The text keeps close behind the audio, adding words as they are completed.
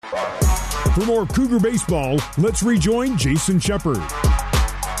For more Cougar baseball, let's rejoin Jason Shepard.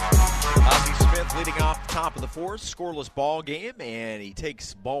 Ozzie Smith leading off the top of the fourth, scoreless ball game, and he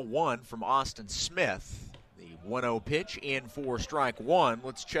takes ball one from Austin Smith. The 1-0 pitch in for strike one.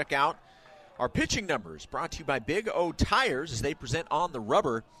 Let's check out our pitching numbers, brought to you by Big O Tires as they present On the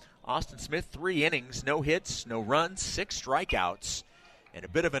Rubber. Austin Smith, 3 innings, no hits, no runs, 6 strikeouts, and a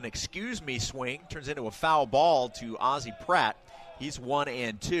bit of an excuse-me swing turns into a foul ball to Ozzie Pratt. He's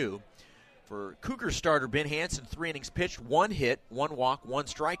 1-2. For Cougar starter Ben Hansen, 3 innings pitched, 1 hit, 1 walk, 1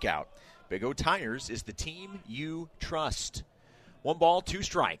 strikeout. Big O Tires is the team you trust. 1 ball, 2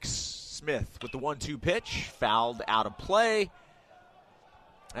 strikes. Smith with the 1-2 pitch, fouled out of play.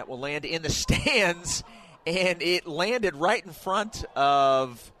 That will land in the stands, and it landed right in front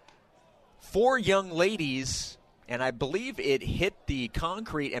of 4 young ladies, and I believe it hit the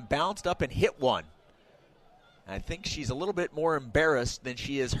concrete and bounced up and hit one. I think she's a little bit more embarrassed than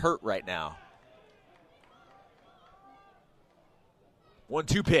she is hurt right now.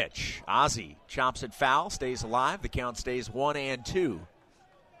 1-2 pitch. Ozzie chops it foul, stays alive. The count stays 1-2.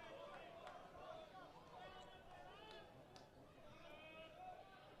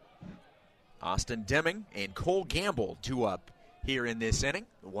 Austin Deming and Cole Gamble 2 up here in this inning.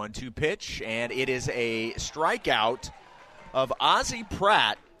 The 1-2 pitch, and it is a strikeout of Ozzie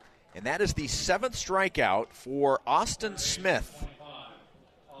Pratt, and that is the 7th strikeout for Austin Smith.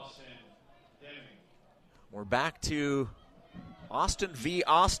 We're back to Austin v.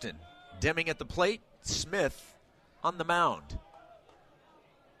 Austin. Deming at the plate, Smith on the mound.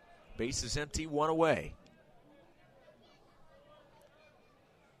 Base is empty, 1 away.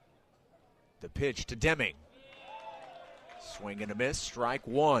 The pitch to Deming. Swing and a miss, strike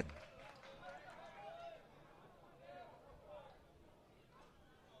 1.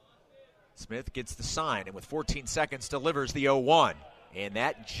 Smith gets the sign, and with 14 seconds delivers the 0-1. And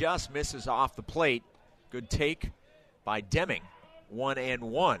that just misses off the plate. Good take by Deming.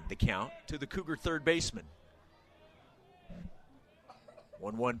 1-1 the count to the Cougar third baseman.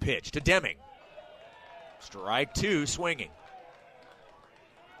 1-1 pitch to Deming. Strike 2, swinging.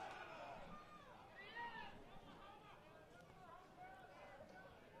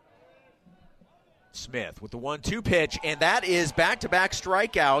 Smith with the 1-2 pitch, and that is back-to-back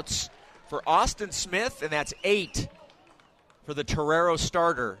strikeouts for Austin Smith, and that's 8 for the Torero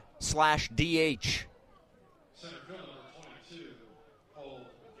starter / DH.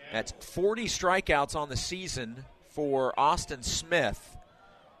 That's 40 strikeouts on the season for Austin Smith.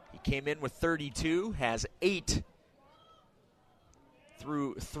 He came in with 32, has 8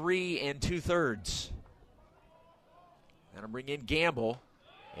 through 3 2/3. Gonna bring in Gamble.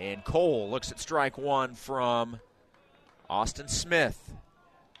 And Cole looks at strike 1 from Austin Smith.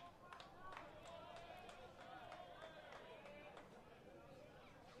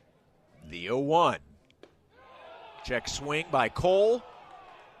 The 0-1. Check swing by Cole.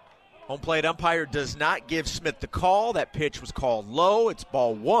 Home plate umpire does not give Smith the call. That pitch was called low. It's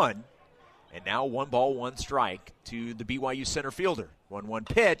ball 1. And now 1 ball, 1 strike to the BYU center fielder. 1-1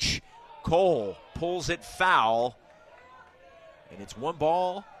 pitch. Cole pulls it foul. And it's 1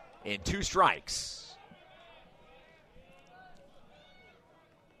 ball and 2 strikes.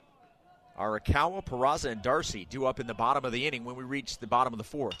 Arakawa, Peraza, and Darcy due up in the bottom of the inning when we reach the bottom of the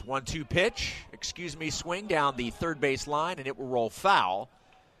 4th. 1-2 pitch, swing down the third base line, and it will roll foul.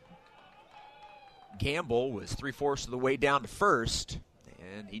 Gamble was 3/4 of the way down to first,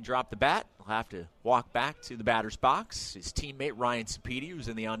 and he dropped the bat. He'll have to walk back to the batter's box. His teammate, Ryan Sapedi, who's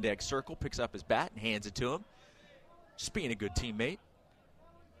in the on-deck circle, picks up his bat and hands it to him. Just being a good teammate.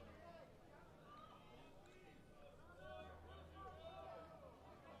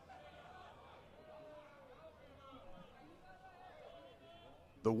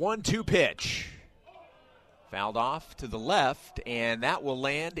 The 1-2 pitch. Fouled off to the left, and that will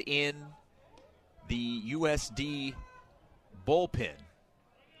land in the USD bullpen.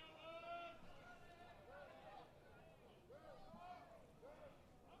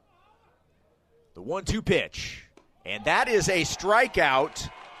 The 1-2 pitch. And that is a strikeout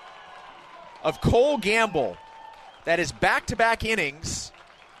of Cole Gamble. That is back-to-back innings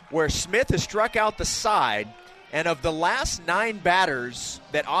where Smith has struck out the side. And of the last 9 batters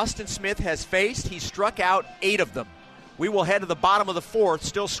that Austin Smith has faced, he struck out 8 of them. We will head to the bottom of the 4th,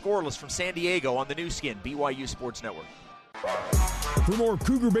 still scoreless from San Diego on the new skin, BYU Sports Network. For more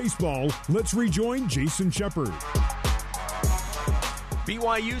Cougar baseball, let's rejoin Jason Shepard.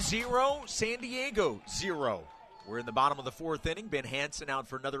 BYU 0, San Diego 0. We're in the bottom of the 4th inning. Ben Hansen out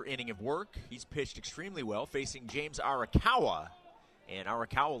for another inning of work. He's pitched extremely well, facing James Arakawa. And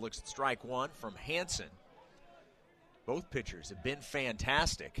Arakawa looks at strike 1 from Hansen. Both pitchers have been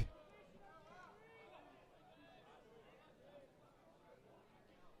fantastic.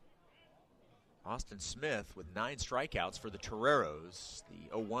 Austin Smith with 9 strikeouts for the Toreros.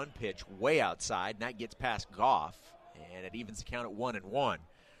 The 0-1 pitch way outside, and that gets past Goff, and it evens the count at 1-1.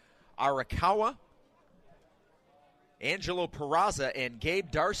 Arakawa, Angelo Peraza, and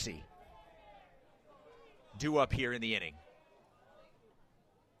Gabe Darcy due up here in the inning.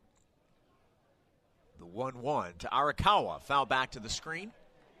 The 1-1 to Arakawa. Foul back to the screen.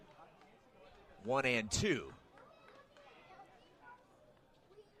 1-2.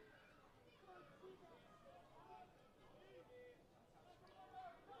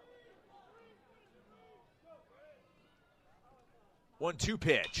 One-two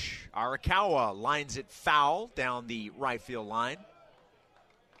pitch. Arakawa lines it foul down the right field line.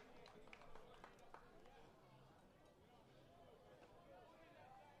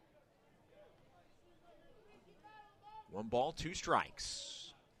 One ball, 2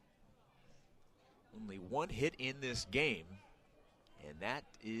 strikes. Only one hit in this game, and that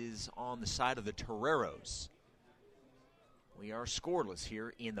is on the side of the Toreros. We are scoreless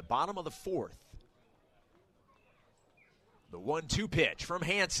here in the bottom of the 4th. The 1-2 pitch from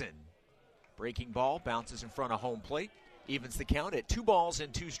Hansen. Breaking ball, bounces in front of home plate. Evens the count at 2 balls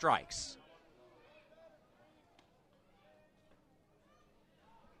and 2 strikes.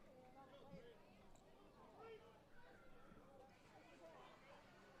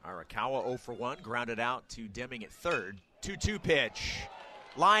 Arakawa 0 for 1, grounded out to Deming at third. 2-2 pitch.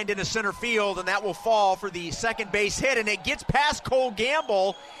 Lined into center field, and that will fall for the second base hit, and it gets past Cole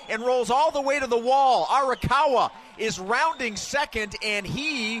Gamble and rolls all the way to the wall. Arakawa is rounding second, and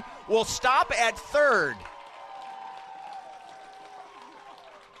he will stop at third.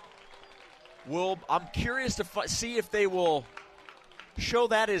 I'm curious to see if they will show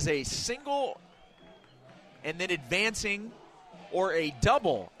that as a single and then advancing, or a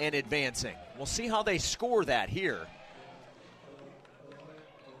double and advancing. We'll see how they score that here.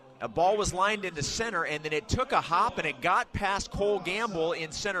 A ball was lined into center, and then it took a hop, and it got past Cole Gamble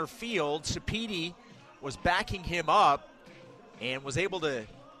in center field. Sapiti was backing him up and was able to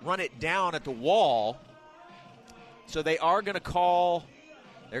run it down at the wall. So they're going to call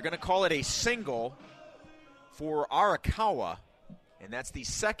it a single for Arakawa, and that's the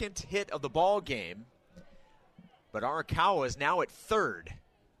second hit of the ball game. But Arakawa is now at third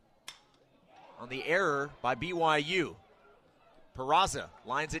on the error by BYU. Peraza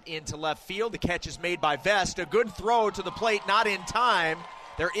lines it into left field. The catch is made by Vest. A good throw to the plate, not in time.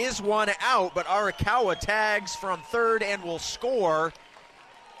 There is one out, but Arakawa tags from third and will score.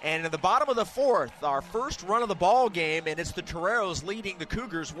 And in the bottom of the 4th, our first run of the ball game, and it's the Toreros leading the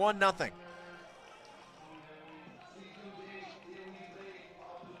Cougars 1-0.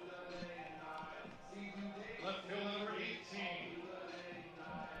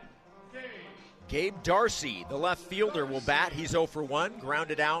 Gabe Darcy, the left fielder, will bat. He's 0 for 1,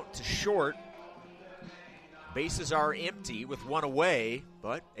 grounded out to short. Bases are empty with one away,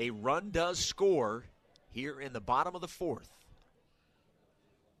 but a run does score here in the bottom of the 4th.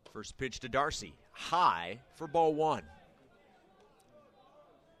 First pitch to Darcy, high for ball 1.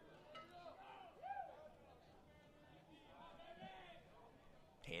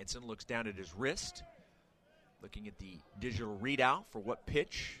 Hansen looks down at his wrist, looking at the digital readout for what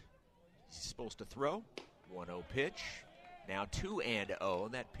pitch he's supposed to throw. 1-0 pitch. Now 2-0,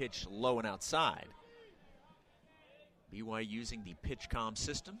 and that pitch low and outside. BYU using the PitchCom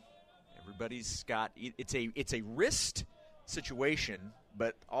system. Everybody's got it's a wrist situation,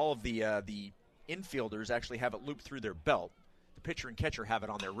 but all of the infielders actually have it looped through their belt. The pitcher and catcher have it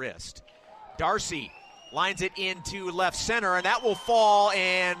on their wrist. Darcy lines it into left center, and that will fall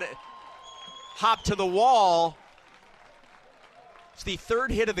and hop to the wall. It's the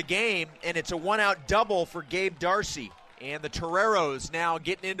third hit of the game, and it's a one-out double for Gabe Darcy. And the Toreros now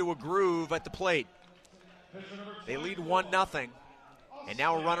getting into a groove at the plate. They lead 1-0, and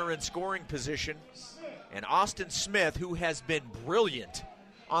now a runner in scoring position. And Austin Smith, who has been brilliant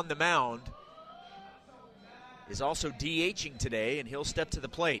on the mound, is also DHing today, and he'll step to the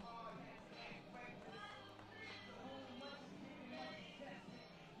plate.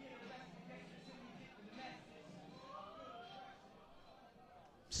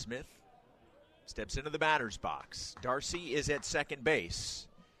 Smith steps into the batter's box. Darcy is at second base.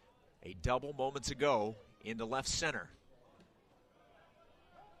 A double moments ago into left center.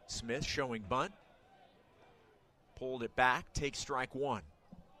 Smith showing bunt. Pulled it back, takes strike 1.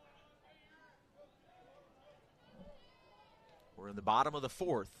 We're in the bottom of the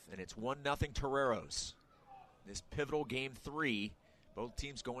 4th, and it's 1-0 Toreros. This pivotal game 3, both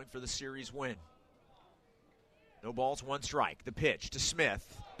teams going for the series win. No balls, one strike. The pitch to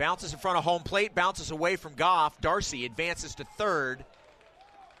Smith. Bounces in front of home plate, bounces away from Goff. Darcy advances to third.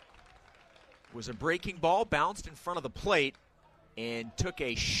 Was a breaking ball, bounced in front of the plate, and took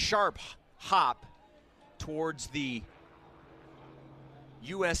a sharp hop towards the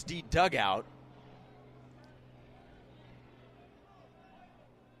USD dugout.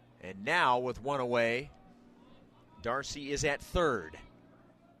 And now, with one away, Darcy is at third.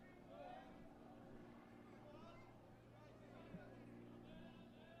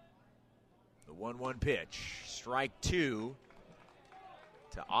 The 1-1 pitch. Strike two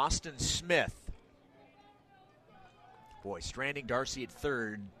to Austin Smith. Boy, stranding Darcy at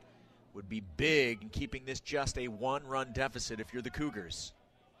third would be big in keeping this just a one-run deficit if you're the Cougars.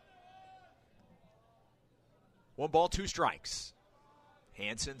 1 ball, 2 strikes.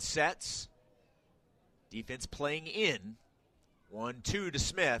 Hansen sets. Defense playing in. 1-2 to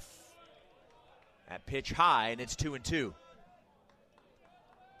Smith. That pitch high, and it's 2-2.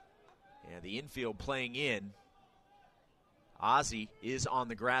 And the infield playing in. Ozzie is on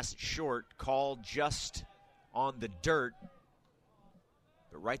the grass at short, called just on the dirt.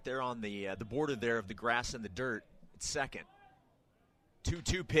 But right there on the border there of the grass and the dirt, it's second.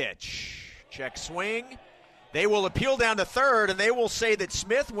 2-2 pitch. Check swing. They will appeal down to third, and they will say that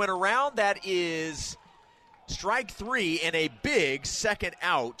Smith went around. That is strike 3 and a big second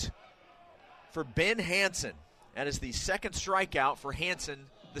out for Ben Hansen. That is the second strikeout for Hansen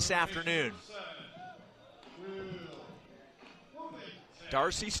this afternoon.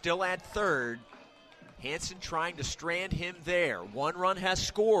 Darcy still at third. Hansen trying to strand him there. 1 run has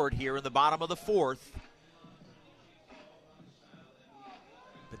scored here in the bottom of the 4th.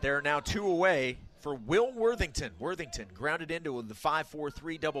 But there are now 2 away for Will Worthington. Worthington grounded into the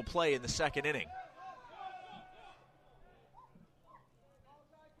 5-4-3 double play in the second inning.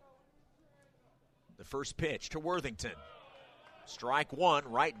 The first pitch to Worthington. Strike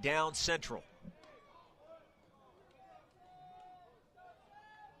 1 right down central.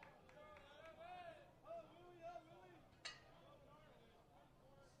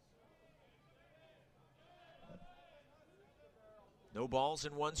 No balls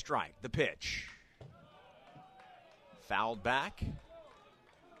and 1 strike. The pitch. Fouled back.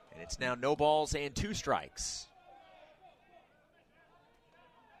 And it's now no balls and 2 strikes.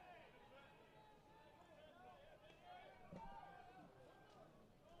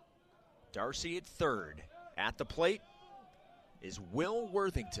 Darcy at third. At the plate is Will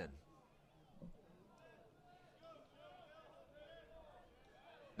Worthington.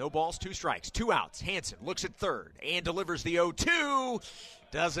 No balls, 2 strikes, 2 outs. Hansen looks at third and delivers the 0-2.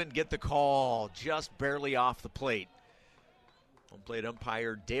 Doesn't get the call, just barely off the plate. Home plate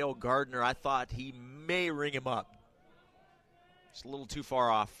umpire Dale Gardner, I thought he may ring him up. It's a little too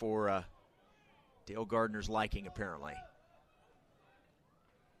far off for Dale Gardner's liking, apparently.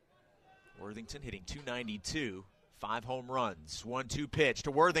 Worthington hitting .292, 5 home runs. 1-2 pitch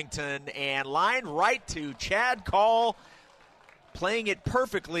to Worthington, and line right to Chad Call. Playing it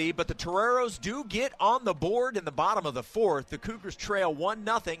perfectly, but the Toreros do get on the board in the bottom of the 4th. The Cougars trail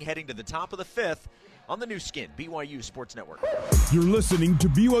 1-0 heading to the top of the 5th on the new skin, BYU Sports Network. You're listening to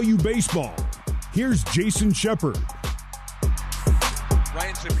BYU Baseball. Here's Jason Shepard.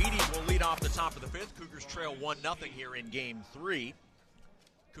 Ryan Sapedi will lead off the top of the 5th. Cougars trail 1-0 here in Game 3.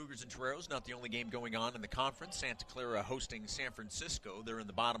 Cougars and Toreros, not the only game going on in the conference. Santa Clara hosting San Francisco. They're in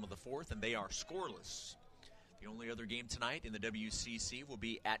the bottom of the 4th, and they are scoreless. The only other game tonight in the WCC will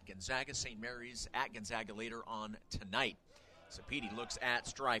be at Gonzaga. St. Mary's at Gonzaga later on tonight. Sapedi looks at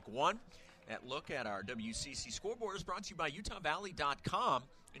strike 1. That look at our WCC scoreboard is brought to you by UtahValley.com.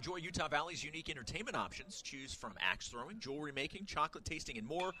 Enjoy Utah Valley's unique entertainment options. Choose from axe throwing, jewelry making, chocolate tasting, and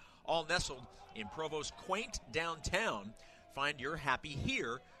more, all nestled in Provo's quaint downtown. Find your happy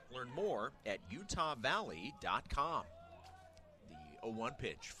here. Learn more at UtahValley.com. The 0-1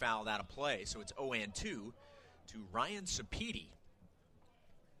 pitch fouled out of play, so it's 0-2 to Ryan Sapedi.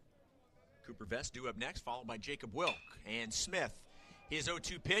 Cooper Vest due up next, followed by Jacob Wilk. And Smith, his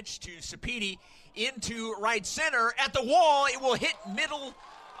 0-2 pitch to Sapedi into right center at the wall. It will hit middle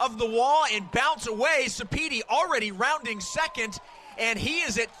of the wall and bounce away. Sapedi already rounding second, and he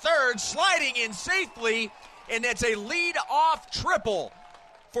is at third, sliding in safely, and that's a lead-off triple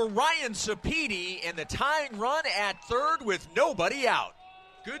for Ryan Sapedi, and the tying run at third with nobody out.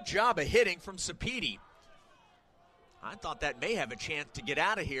 Good job of hitting from Sapedi. I thought that may have a chance to get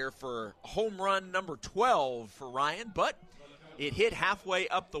out of here for home run number 12 for Ryan, but it hit halfway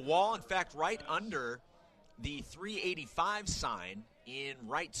up the wall. In fact, right under the 385 sign in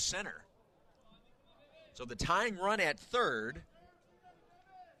right center. So the tying run at third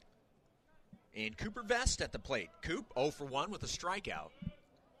And Cooper Vest at the plate. Coop 0 for 1 with a strikeout.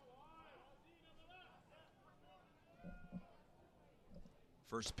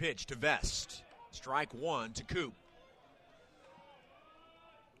 First pitch to Vest. Strike 1 to Coop.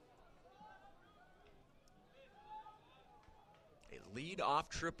 A lead-off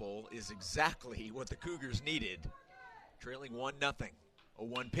triple is exactly what the Cougars needed. Trailing 1-0. A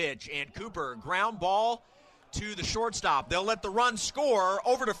 1 pitch, and Cooper, ground ball to the shortstop. They'll let the run score.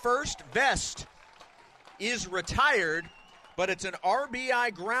 Over to first. Vest is retired, but it's an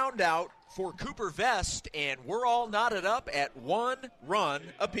RBI ground out for Cooper Vest, and we're all knotted up at 1 run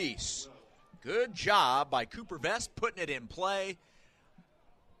apiece. Good job by Cooper Vest putting it in play.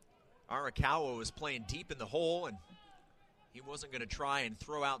 Arakawa was playing deep in the hole, and he wasn't going to try and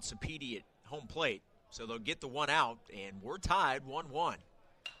throw out Sapedi at home plate. So they'll get the 1 out, and we're tied 1-1.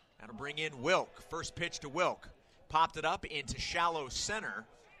 That'll bring in Wilk. First pitch to Wilk. Popped it up into shallow center.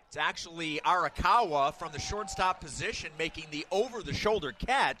 It's actually Arakawa from the shortstop position making the over-the-shoulder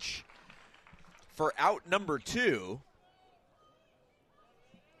catch for out number 2.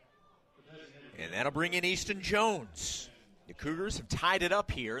 And that'll bring in Easton Jones. The Cougars have tied it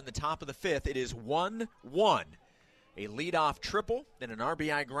up here in the top of the 5th. It is 1-1. A leadoff triple, then an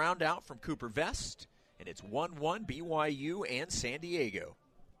RBI ground out from Cooper Vest. And it's 1-1 BYU and San Diego.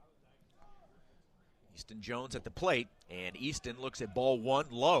 Easton Jones at the plate, and Easton looks at ball 1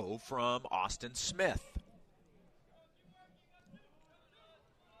 low from Austin Smith.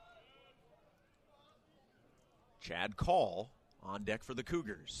 Chad Call on deck for the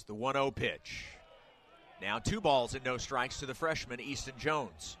Cougars. The 1-0 pitch. Now 2 balls and no strikes to the freshman, Easton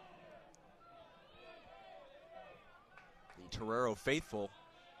Jones. The Torero faithful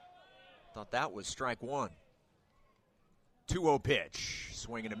thought that was strike 1. 2-0 pitch.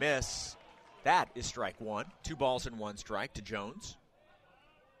 Swing and a miss. That is strike 1. 2 balls and 1 strike to Jones.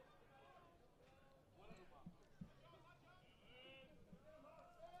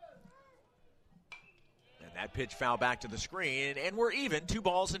 And that pitch foul back to the screen, and we're even. 2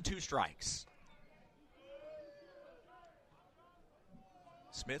 balls and 2 strikes.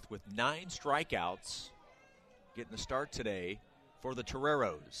 Smith with 9 strikeouts getting the start today for the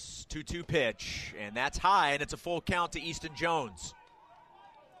Toreros. 2-2 pitch, and that's high, and it's a full count to Easton Jones.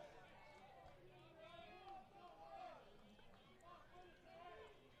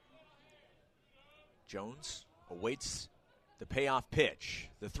 Jones awaits the payoff pitch.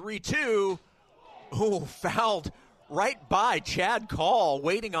 The 3-2, fouled right by Chad Call,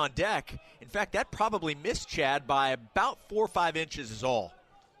 waiting on deck. In fact, that probably missed Chad by about 4 or 5 inches is all.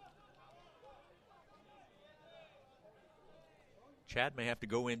 Chad may have to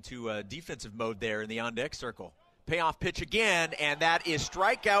go into defensive mode there in the on-deck circle. Payoff pitch again, and that is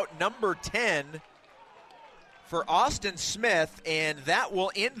strikeout number 10 for Austin Smith, and that will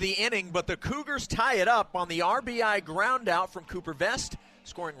end the inning, but the Cougars tie it up on the RBI ground out from Cooper Vest,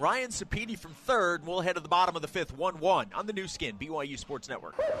 scoring Ryan Sapedi from third. We'll head to the bottom of the 5th, 1-1 on the new skin, BYU Sports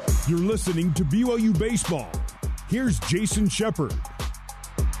Network. You're listening to BYU Baseball. Here's Jason Shepard.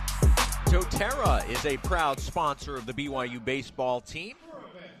 doTERRA is a proud sponsor of the BYU baseball team.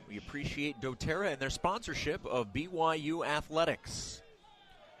 We appreciate doTERRA and their sponsorship of BYU Athletics.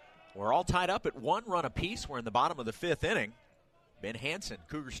 We're all tied up at 1 run apiece. We're in the bottom of the 5th inning. Ben Hansen,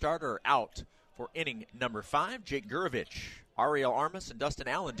 Cougar starter, out for inning number 5. Jake Gurovich, Ariel Armas, and Dustin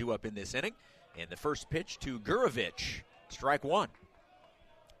Allen due up in this inning. And the first pitch to Gurovich, strike 1.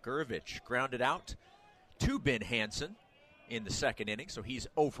 Gurovich grounded out to Ben Hansen in the 2nd inning, so he's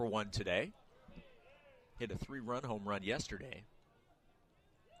 0 for 1 today. Hit a 3-run home run yesterday.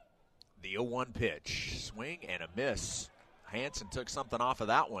 The 0-1 pitch, swing and a miss. Hansen took something off of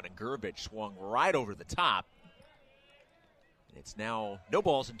that one, and Gurovich swung right over the top. And it's now no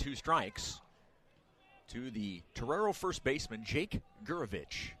balls and 2 strikes to the Torero first baseman, Jake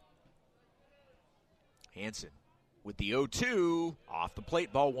Gurovich. Hansen with the 0-2, off the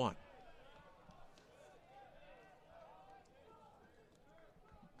plate, ball 1.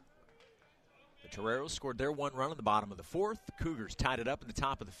 The Toreros scored their 1 run in the bottom of the 4th. The Cougars tied it up in the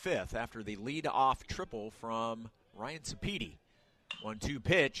top of the 5th after the lead-off triple from Ryan Sapedi. 1-2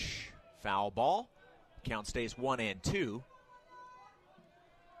 pitch, foul ball. Count stays 1-2.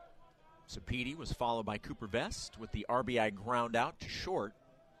 Sapedi was followed by Cooper Vest with the RBI ground out to short.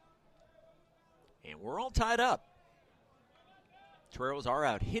 And we're all tied up. Toreros are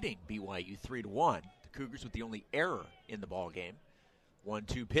out hitting BYU 3-1. The Cougars with the only error in the ball game.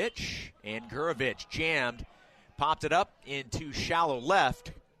 1-2 pitch, and Gurovich jammed. Popped it up into shallow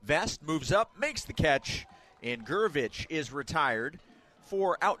left. Vest moves up, makes the catch, and Gurovich is retired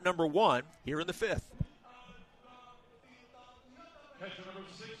for out number 1 here in the 5th.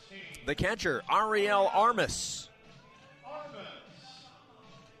 The the catcher, Ariel Armas.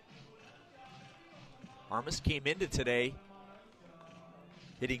 Armas came into today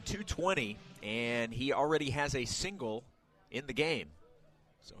hitting .220, and he already has a single in the game.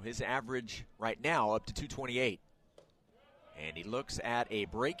 So his average right now up to .228. And he looks at a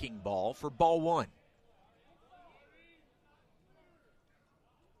breaking ball for ball one.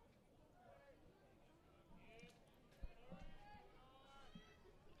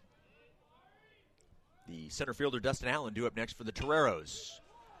 The center fielder, Dustin Allen, due up next for the Toreros.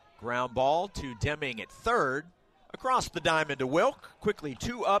 Ground ball to Deming at third. Across the diamond to Wilk. Quickly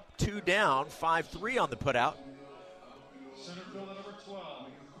 2 up, 2 down. 5-3 on the putout.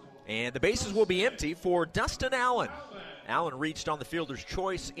 And the bases will be empty for Dustin Allen. Allen reached on the fielder's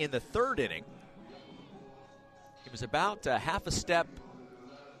choice in the third inning. He was about half a step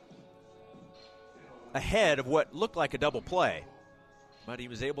ahead of what looked like a double play, but he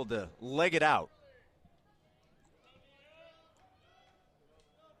was able to leg it out.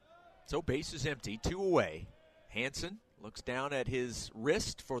 So base is empty, 2 away. Hansen looks down at his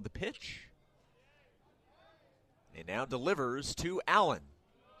wrist for the pitch. And now delivers to Allen.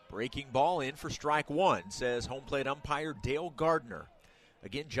 Breaking ball in for strike one, says home plate umpire Dale Gardner.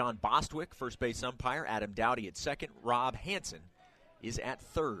 Again, John Bostwick, first base umpire. Adam Dowdy at second. Rob Hansen is at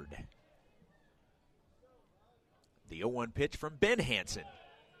third. The 0-1 pitch from Ben Hansen.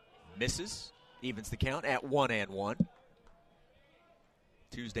 Misses, evens the count at 1-1.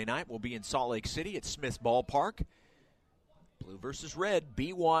 Tuesday night will be in Salt Lake City at Smith's Ballpark. Blue versus red,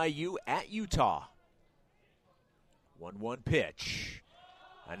 BYU at Utah. 1-1 pitch.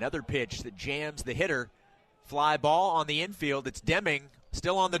 Another pitch that jams the hitter. Fly ball on the infield. It's Deming,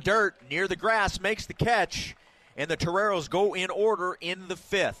 still on the dirt, near the grass, makes the catch. And the Toreros go in order in the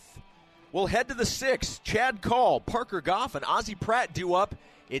fifth. We'll head to the sixth. Chad Call, Parker Goff, and Ozzie Pratt due up.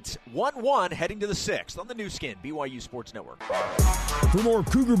 It's 1-1 heading to the sixth on the new skin, BYU Sports Network. For more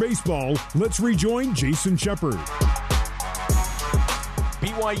Cougar baseball, let's rejoin Jason Shepard.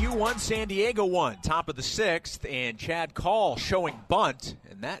 BYU 1, San Diego 1, top of the sixth, and Chad Call showing bunt,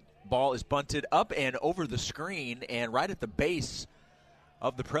 and that ball is bunted up and over the screen and right at the base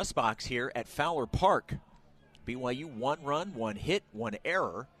of the press box here at Fowler Park. BYU 1 run, 1 hit, 1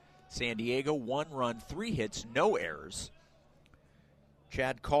 error. San Diego 1 run, 3 hits, no errors.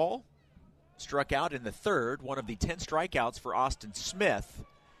 Chad Call struck out in the third, one of the 10 strikeouts for Austin Smith.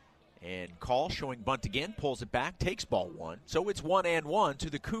 And Call showing bunt again, pulls it back, takes ball one. So it's 1-1 to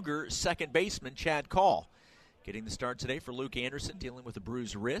the Cougar second baseman, Chad Call. Getting the start today for Luke Anderson, dealing with a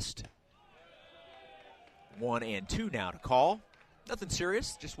bruised wrist. 1-2 now to Call. Nothing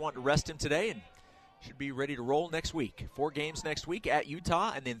serious, just wanted to rest him today and should be ready to roll next week. 4 games next week at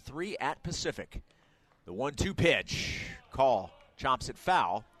Utah and then 3 at Pacific. The 1-2 pitch. Call chops it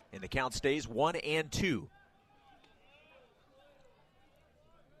foul, and the count stays 1-2.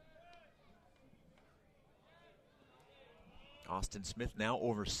 Austin Smith now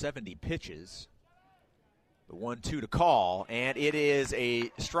over 70 pitches. The 1-2 to Call, and it is a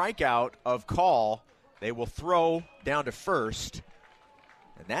strikeout of Call. They will throw down to first,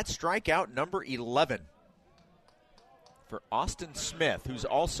 and that's strikeout number 11 for Austin Smith, who's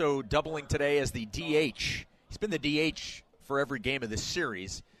also doubling today as the DH. He's been the DH for every game of this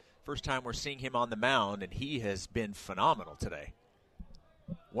series. First time we're seeing him on the mound, and he has been phenomenal today.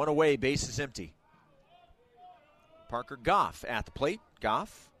 1 away, base is empty. Parker Goff at the plate.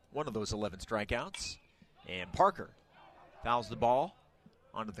 Goff, one of those 11 strikeouts. And Parker fouls the ball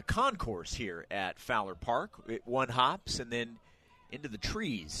onto the concourse here at Fowler Park. It 1 hops and then into the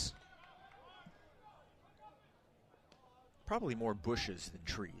trees. Probably more bushes than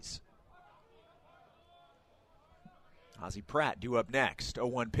trees. Ozzie Pratt due up next.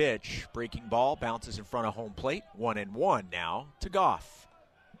 0-1 pitch. Breaking ball bounces in front of home plate. 1-1 now to Goff.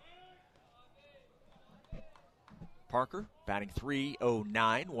 Parker batting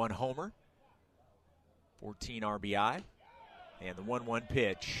 .309, 1 homer, 14 RBI. And the 1-1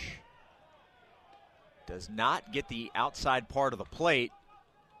 pitch does not get the outside part of the plate.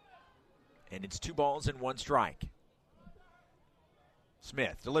 And it's 2 balls and 1 strike.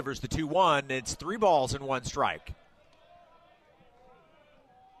 Smith delivers the 2-1. It's 3 balls and 1 strike.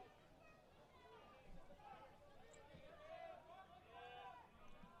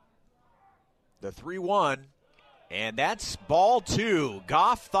 The 3-1. And that's ball 2.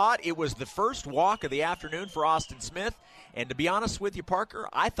 Goff thought it was the first walk of the afternoon for Austin Smith. And to be honest with you, Parker,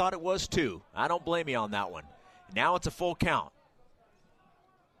 I thought it was too. I don't blame you on that one. Now it's a full count.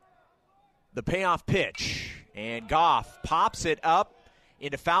 The payoff pitch. And Goff pops it up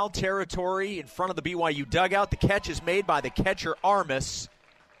into foul territory in front of the BYU dugout. The catch is made by the catcher, Armas.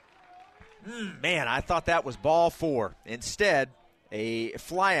 Man, I thought that was ball 4. Instead, a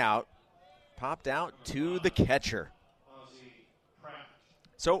fly out popped out to the catcher.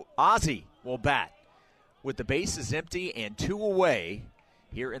 So Ozzie will bat with the bases empty and 2 away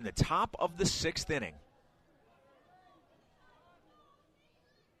here in the top of the 6th inning.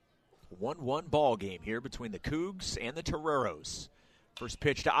 1-1 ball game here between the Cougs and the Toreros. First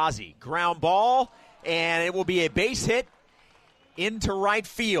pitch to Ozzie. Ground ball, and it will be a base hit into right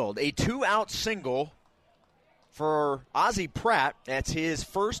field. A 2-out single for Ozzie Pratt. That's his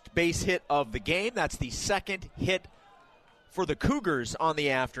first base hit of the game. That's the second hit for the Cougars on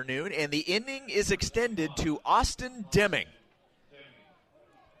the afternoon, and the inning is extended to Austin Deming.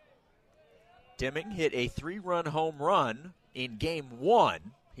 Deming hit a 3-run home run in Game 1.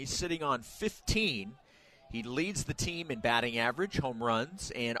 He's sitting on 15. He leads the team in batting average, home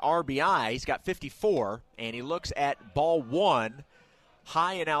runs, and RBI. He's got 54, and he looks at ball 1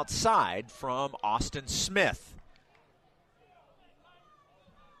 high and outside from Austin Smith.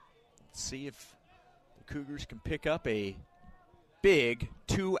 Let's see if the Cougars can pick up a big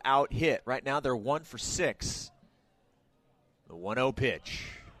 2-out hit. Right now they're 1 for 6. The 1-0 pitch.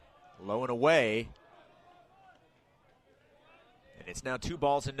 Low and away. And it's now 2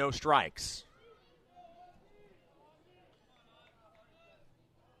 balls and no strikes.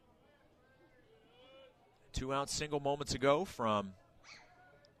 Two-out single moments ago from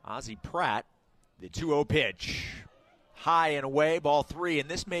Ozzie Pratt. The 2-0 pitch. High and away, ball 3. And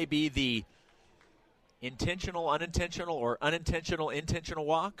this may be the intentional, unintentional, or unintentional, intentional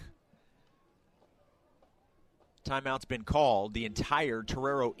walk. Timeout's been called. The entire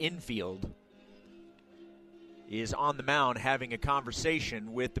Torero infield is on the mound having a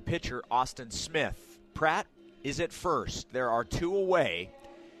conversation with the pitcher, Austin Smith. Pratt is at first. There are 2 away.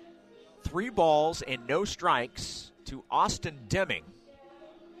 3 balls and no strikes to Austin Deming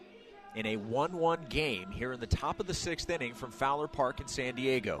in a 1-1 game here in the top of the 6th inning from Fowler Park in San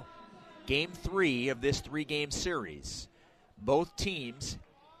Diego. Game 3 of this 3-game series. Both teams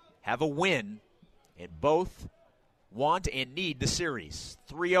have a win, and both want and need the series.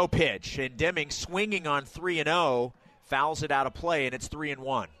 3-0 pitch, and Deming swinging on 3-0, fouls it out of play, and it's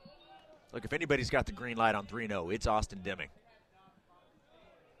 3-1. Look, if anybody's got the green light on 3-0, it's Austin Deming.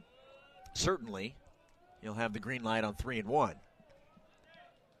 Certainly, he'll have the green light on 3-1.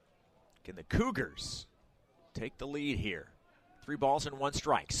 Can the Cougars take the lead here? 3 balls and 1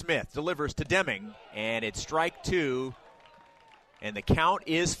 strike. Smith delivers to Deming, and it's strike 2, and the count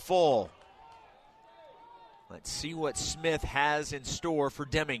is full. Let's see what Smith has in store for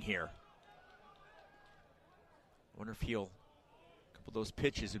Deming here. I wonder if he'll, a couple of those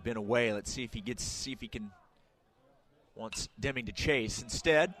pitches have been away. Let's see if he can, wants Deming to chase.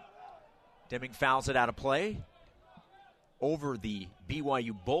 Instead, Deming fouls it out of play over the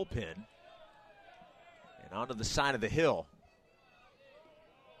BYU bullpen and onto the side of the hill.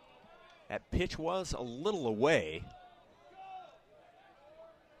 That pitch was a little away.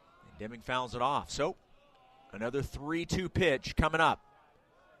 And Deming fouls it off. So, another 3-2 pitch coming up.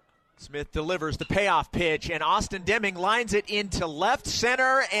 Smith delivers the payoff pitch, and Austin Deming lines it into left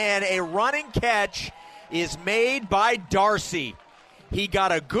center, and a running catch is made by Darcy. He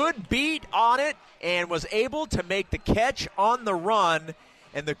got a good beat on it and was able to make the catch on the run,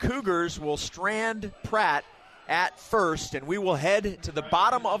 and the Cougars will strand Pratt at first, and we will head to the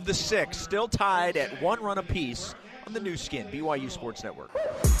bottom of the 6th, still tied at 1 run apiece on the new skin, BYU Sports Network.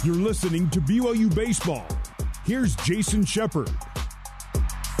 You're listening to BYU Baseball. Here's Jason Shepard.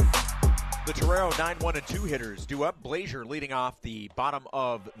 The Torero 9-1-2 hitters due up. Blazier leading off the bottom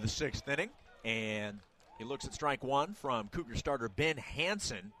of the 6th inning, and he looks at strike 1 from Cougar starter Ben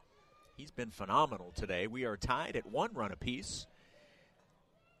Hansen. He's been phenomenal today. We are tied at 1 run apiece.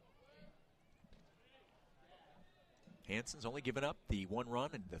 Hansen's only given up the 1 run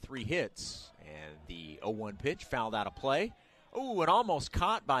and the 3 hits, and the 0-1 pitch fouled out of play. Oh, and almost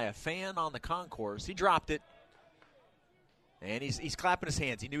caught by a fan on the concourse. He dropped it, and he's clapping his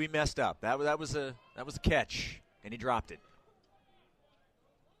hands. He knew he messed up. That was a catch, and he dropped it.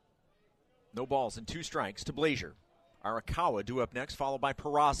 No balls and 2 strikes to Blazier. Arakawa due up next, followed by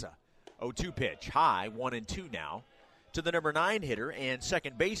Peraza. 0-2 pitch, high, 1-2 now, to the number 9 hitter and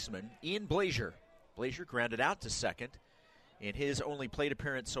second baseman, Ian Blazier. Blazier grounded out to second in his only plate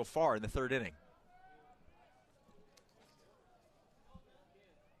appearance so far in the 3rd inning.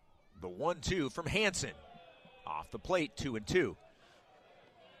 The 1-2 from Hansen. Off the plate, 2-2.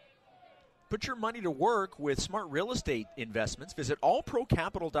 Put your money to work with smart real estate investments. Visit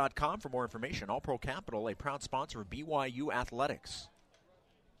allprocapital.com for more information. All Pro Capital, a proud sponsor of BYU Athletics.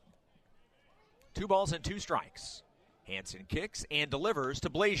 2 balls and 2 strikes. Hansen kicks and delivers to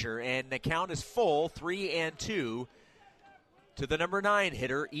Blazier, and the count is full, 3-2 to the number 9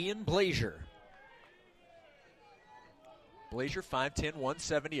 hitter, Ian Blazier. Blazier, 5'10",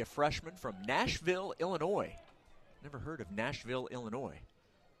 170, a freshman from Nashville, Illinois. Never heard of Nashville, Illinois.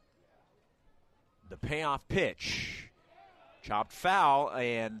 The payoff pitch. Chopped foul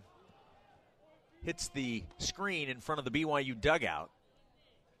and hits the screen in front of the BYU dugout.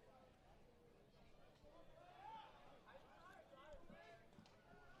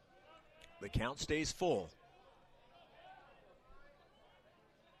 The count stays full.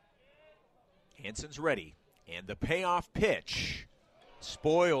 Hansen's ready. And the payoff pitch,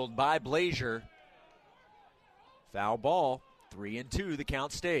 spoiled by Blazier. Foul ball, 3-2, the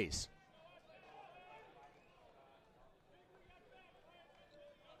count stays.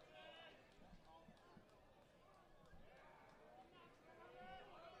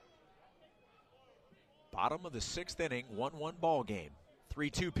 Bottom of the 6th inning, 1-1 ball game.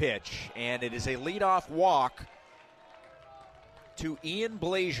 3-2 pitch, and it is a leadoff walk to Ian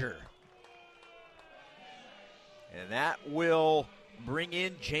Blazier. And that will bring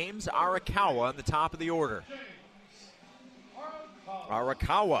in James Arakawa on the top of the order.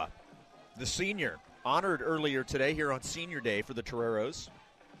 Arakawa, the senior, honored earlier today here on Senior Day for the Toreros,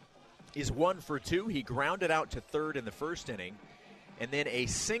 is 1 for 2. He grounded out to third in the first inning, and then a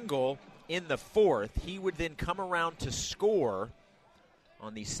single in the fourth. He would then come around to score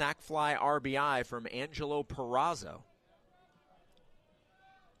on the sac fly RBI from Angelo Peraza.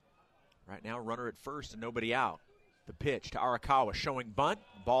 Right now, runner at first and nobody out. The pitch to Arakawa, showing bunt,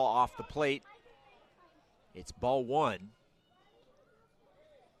 ball off the plate. It's ball 1.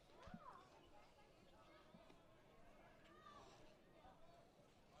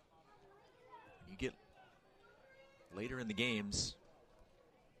 You get later in the games,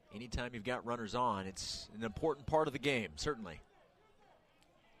 anytime you've got runners on, it's an important part of the game, certainly.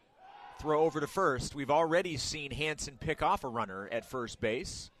 Throw over to first. We've already seen Hansen pick off a runner at first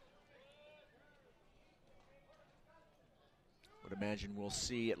base. Would imagine we'll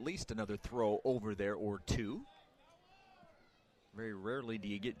see at least another throw over there or two. Very rarely do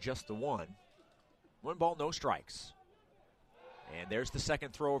you get just the one. 1 ball, no strikes. And there's the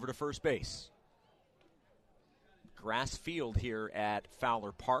second throw over to first base. Grass field here at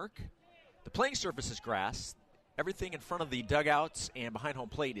Fowler Park. The playing surface is grass. Everything in front of the dugouts and behind home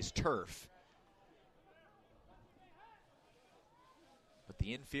plate is turf. But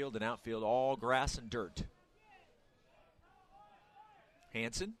the infield and outfield, all grass and dirt.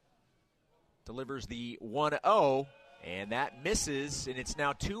 Hansen delivers the 1-0, and that misses, and it's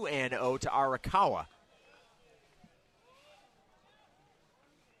now 2-0 to Arakawa.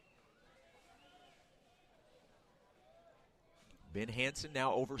 Ben Hansen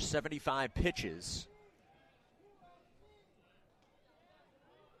now over 75 pitches.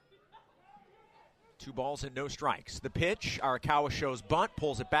 Two balls and no strikes. The pitch, Arakawa shows bunt,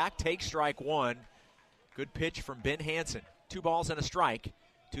 pulls it back, takes strike 1. Good pitch from Ben Hansen. 2 balls and a strike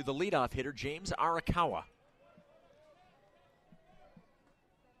to the leadoff hitter, James Arakawa.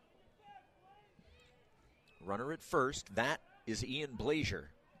 Runner at first, that is Ian Blazier.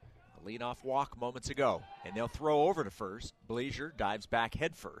 A leadoff walk moments ago, and they'll throw over to first. Blazier dives back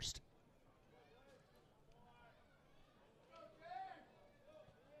head first.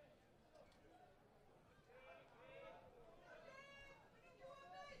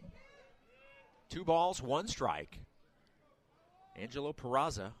 Two balls, 1 strike. Angelo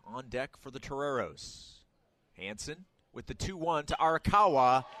Peraza on deck for the Toreros. Hansen with the 2-1 to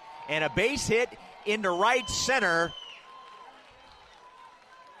Arakawa, and a base hit into right center.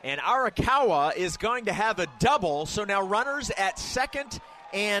 And Arakawa is going to have a double, so now runners at second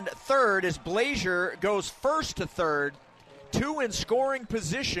and third as Blazier goes first to third. 2 in scoring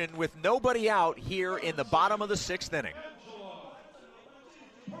position with nobody out here in the bottom of the 6th inning.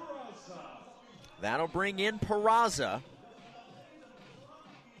 That'll bring in Peraza.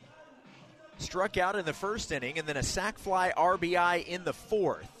 Struck out in the first inning, and then a sac fly RBI in the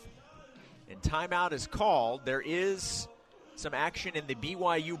 4th. And timeout is called. There is some action in the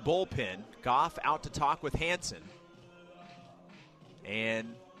BYU bullpen. Goff out to talk with Hansen.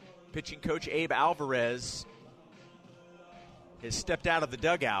 And pitching coach Abe Alvarez has stepped out of the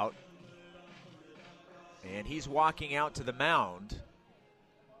dugout. And he's walking out to the mound.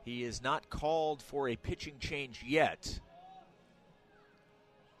 He is not called for a pitching change yet.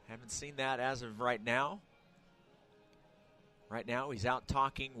 Haven't seen that as of right now. Right now, he's out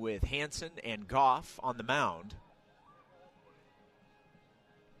talking with Hansen and Goff on the mound.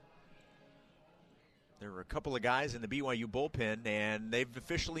 There were a couple of guys in the BYU bullpen, and they've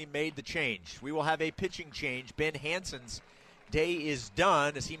officially made the change. We will have a pitching change. Ben Hansen's day is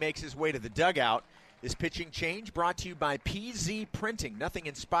done as he makes his way to the dugout. This pitching change brought to you by PZ Printing. Nothing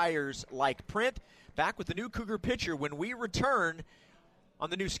inspires like print. Back with the new Cougar pitcher when we return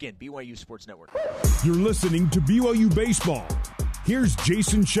on the new skin, BYU Sports Network. You're listening to BYU Baseball. Here's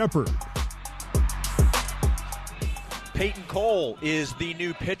Jason Shepard. Peyton Cole is the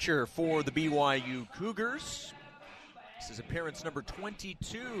new pitcher for the BYU Cougars. This is appearance number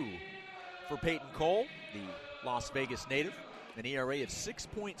 22 for Peyton Cole, the Las Vegas native. An ERA of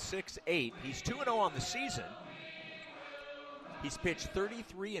 6.68. He's 2-0 on the season. He's pitched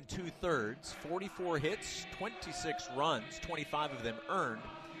 33 2/3, 44 hits, 26 runs, 25 of them earned.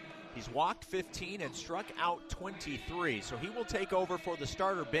 He's walked 15 and struck out 23. So he will take over for the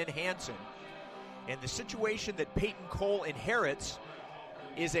starter, Ben Hansen. And the situation that Peyton Cole inherits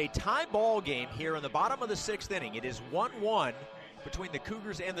is a tie ball game here in the bottom of the 6th inning. It is 1-1 between the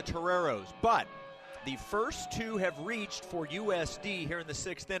Cougars and the Toreros. But the first two have reached for USD here in the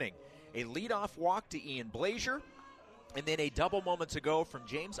 6th inning. A leadoff walk to Ian Blazier, and then a double moments ago from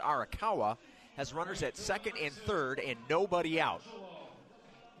James Arakawa has runners at second and third and nobody out.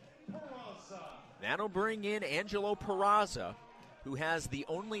 That'll bring in Angelo Peraza, who has the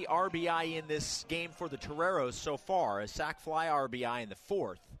only RBI in this game for the Toreros so far, a sac fly RBI in the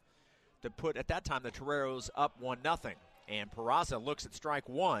 4th, to put, at that time, the Toreros up 1-0. And Peraza looks at strike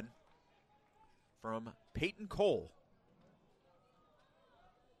one from Peyton Cole.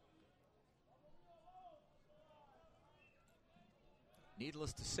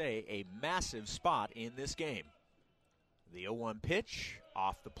 Needless to say, a massive spot in this game. The 0-1 pitch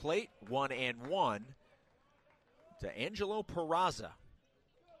off the plate, 1-1 to Angelo Peraza.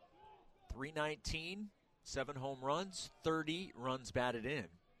 319, 7 home runs, 30 runs batted in,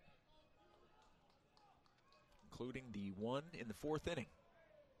 including the one in the 4th inning.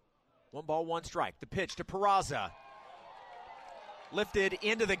 1 ball, 1 strike. The pitch to Peraza. Lifted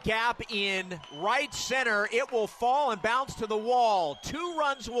into the gap in right center. It will fall and bounce to the wall. 2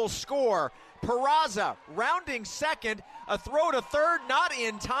 runs will score. Peraza rounding second. A throw to third, not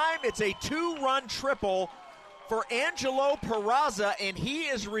in time. It's a 2-run triple for Angelo Peraza, and he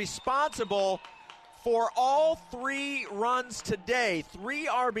is responsible for all 3 runs today. 3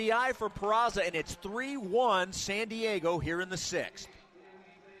 RBI for Peraza, and it's 3-1 San Diego here in the 6th.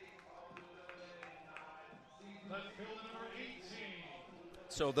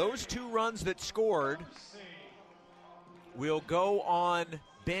 So those 2 runs that scored will go on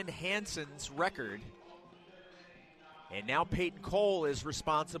Ben Hansen's record. And now Peyton Cole is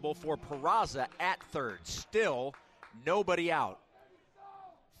responsible for Peraza at third. Still nobody out.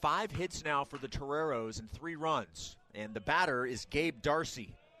 5 hits now for the Toreros and 3 runs. And the batter is Gabe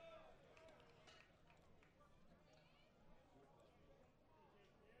Darcy.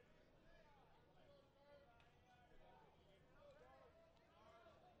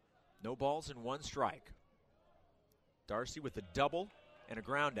 No balls and 1 strike. Darcy with a double and a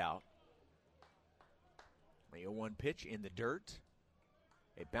ground out. A 0-1 pitch in the dirt.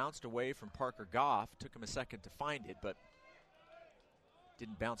 It bounced away from Parker Goff. Took him a second to find it, but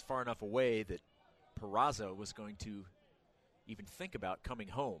didn't bounce far enough away that Peraza was going to even think about coming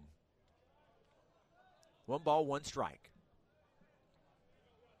home. 1 ball, 1 strike.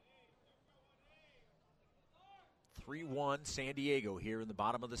 3-1 San Diego here in the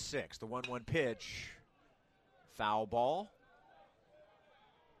bottom of the 6th. The 1-1 pitch. Foul ball.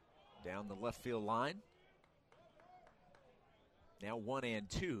 Down the left field line. Now 1-2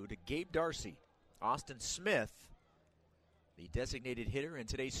 to Gabe Darcy. Austin Smith, the designated hitter and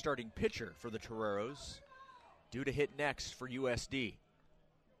today's starting pitcher for the Toreros, due to hit next for USD.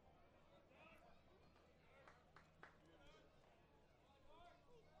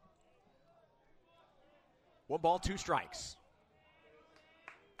 One ball, 2 strikes.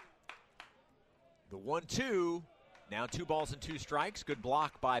 The 1-2, now 2 balls and 2 strikes. Good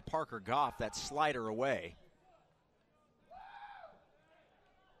block by Parker Goff. That slider away.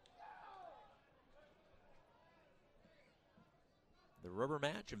 The rubber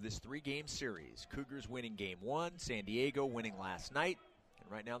match of this 3-game series. Cougars winning game 1, San Diego winning last night,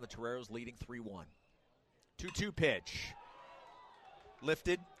 and right now the Toreros leading 3-1. 2-2 pitch.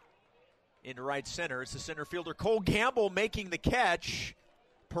 Lifted into right center. It's the center fielder Cole Gamble making the catch.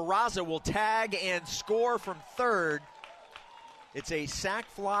 Peraza will tag and score from third. It's a sac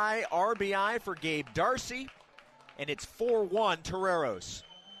fly RBI for Gabe Darcy, and it's 4-1 Toreros.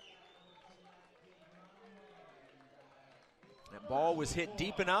 That ball was hit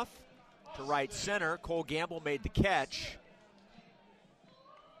deep enough to right center. Cole Gamble made the catch.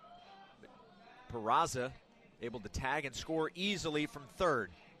 Peraza able to tag and score easily from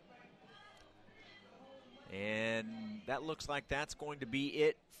third. And that looks like that's going to be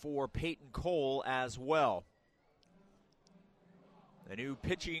it for Peyton Cole as well. A new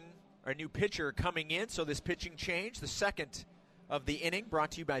pitcher coming in, so this pitching change, the second of the inning,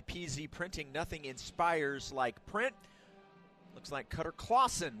 brought to you by PZ Printing. Nothing inspires like print. Looks like Cutter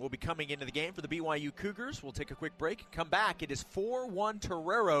Clausen will be coming into the game for the BYU Cougars. We'll take a quick break. Come back. It is 4-1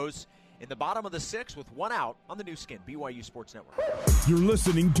 Toreros in the bottom of the sixth with one out on the new skin, BYU Sports Network. You're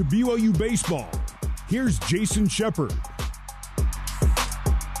listening to BYU Baseball. Here's Jason Shepard.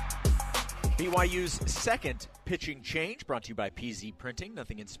 BYU's second pitching change brought to you by PZ Printing.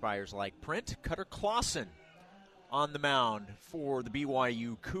 Nothing inspires like print. Cutter Clausen on the mound for the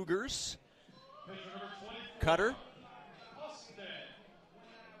BYU Cougars. Cutter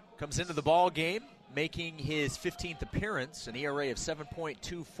comes into the ball game, making his 15th appearance, an ERA of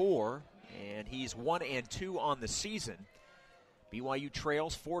 7.24, and he's 1-2 on the season. BYU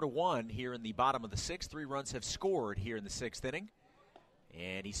trails 4-1 here in the bottom of the sixth. 3 runs have scored here in the sixth inning,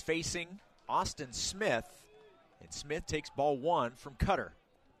 and he's facing Austin Smith, and Smith takes ball 1 from Cutter.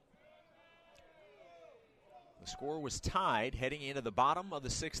 The score was tied heading into the bottom of the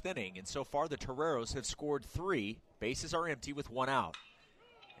sixth inning, and so far the Toreros have scored 3. Bases are empty with 1 out.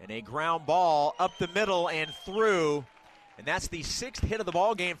 And a ground ball up the middle and through, and that's the 6th hit of the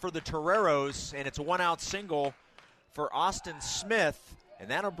ball game for the Toreros, and it's a 1-out single for Austin Smith, and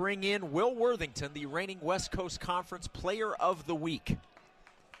that'll bring in Will Worthington, the reigning West Coast Conference Player of the Week,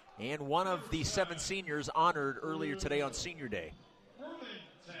 and one of the 7 seniors honored earlier today on Senior Day.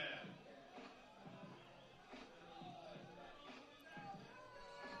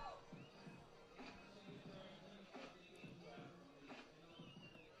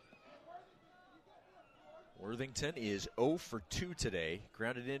 Worthington is 0 for 2 today,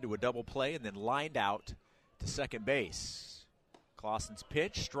 grounded into a double play and then lined out to second base. Clausen's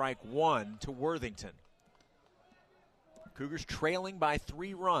pitch, strike 1 to Worthington. Cougars trailing by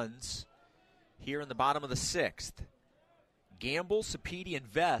 3 runs here in the bottom of the sixth. Gamble, Sapedi, and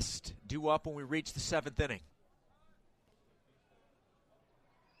Vest due up when we reach the 7th inning.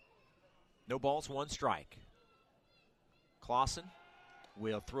 No balls, 1 strike. Clausen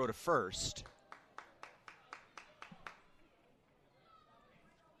will throw to first.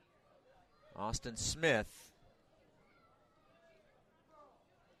 Austin Smith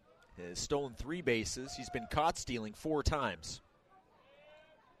has stolen 3 bases. He's been caught stealing 4 times.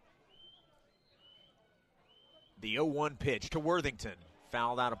 The 0-1 pitch to Worthington.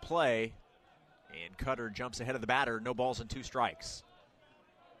 Fouled out of play, and Cutter jumps ahead of the batter. No balls and 2 strikes.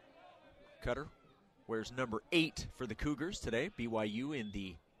 Cutter wears number 8 for the Cougars today. BYU in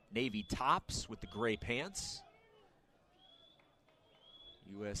the navy tops with the gray pants.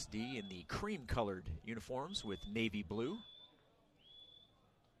 USD in the cream-colored uniforms with navy blue.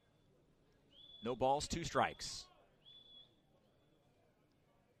 No balls, 2 strikes.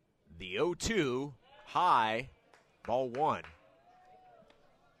 The 0-2, high, ball 1.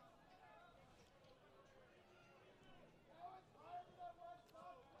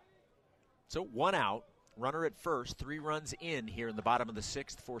 So 1 out, runner at first, 3 runs in here in the bottom of the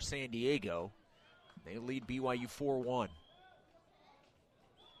sixth for San Diego. They lead BYU 4-1.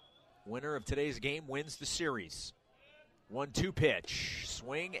 Winner of today's game wins the series. 1-2 pitch.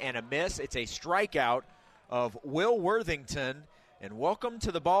 Swing and a miss. It's a strikeout of Will Worthington. And welcome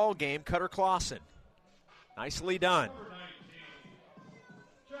to the ball game, Cutter Clausen. Nicely done.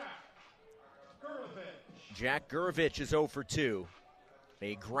 Jack Gurovich is 0 for 2.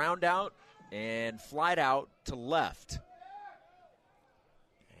 A ground out and flied out to left.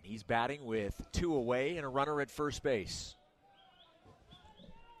 And he's batting with 2 away and a runner at first base.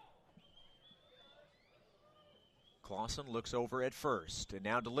 Clausen looks over at first and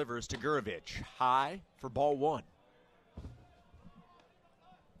now delivers to Gurovich. High for ball 1.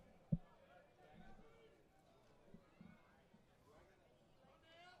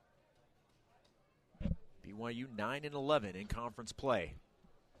 BYU 9-11 in conference play.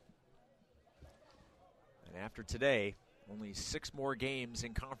 And after today, only 6 more games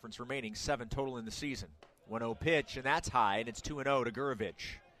in conference remaining, 7 total in the season. 1-0 pitch, and that's high, and it's 2-0 to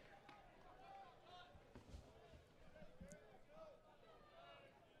Gurovich.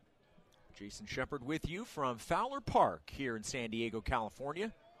 Jason Shepard with you from Fowler Park here in San Diego,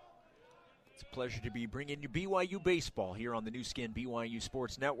 California. It's a pleasure to be bringing you BYU baseball here on the new skin BYU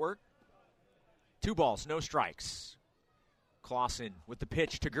Sports Network. 2 balls, no strikes. Clausen with the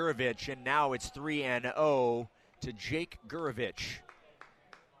pitch to Gurovich, and now it's 3-0 to Jake Gurovich.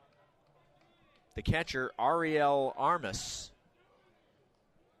 The catcher, Ariel Armas,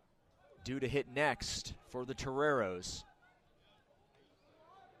 due to hit next for the Toreros.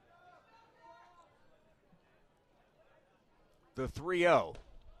 The 3-0.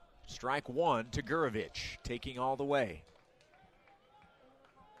 Strike one to Gurovich, taking all the way.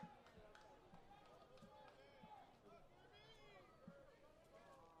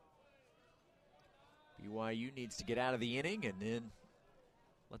 BYU needs to get out of the inning and then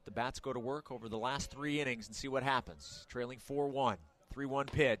let the bats go to work over the last 3 innings and see what happens. Trailing 4-1.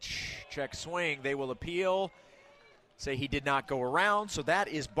 3-1 pitch. Check swing. They will appeal. Say he did not go around, so that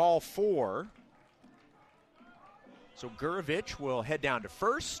is ball 4. So Gurovich will head down to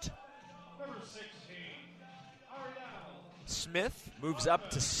first. Number 16, Ariel. Smith moves up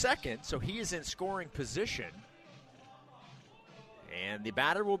to second, so he is in scoring position. And the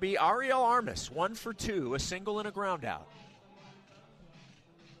batter will be Ariel Armas, 1 for 2, a single and a ground out.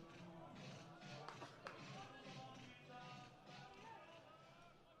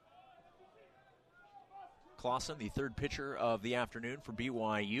 Clausen, the third pitcher of the afternoon for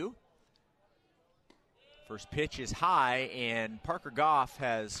BYU. First pitch is high, and Parker Goff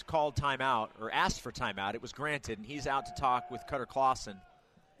has called timeout, or asked for timeout. It was granted, and he's out to talk with Cutter Clausen.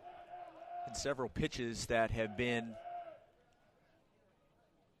 And several pitches that have been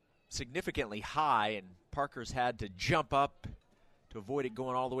significantly high, and Parker's had to jump up to avoid it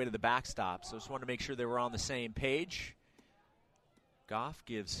going all the way to the backstop. So just wanted to make sure they were on the same page. Goff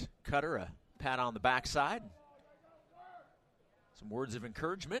gives Cutter a pat on the backside. Some words of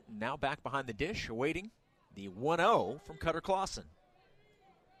encouragement, and now back behind the dish, awaiting the 1-0 from Cutter Clausen.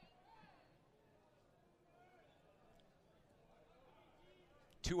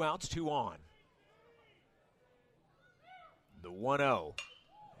 Two outs, 2 on. The 1-0.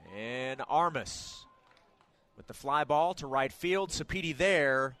 And Armas with the fly ball to right field. Sapiti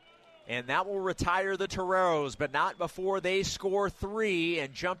there. And that will retire the Toreros, but not before they score 3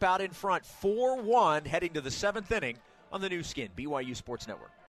 and jump out in front 4-1 heading to the 7th inning on the new skin, BYU Sports Network.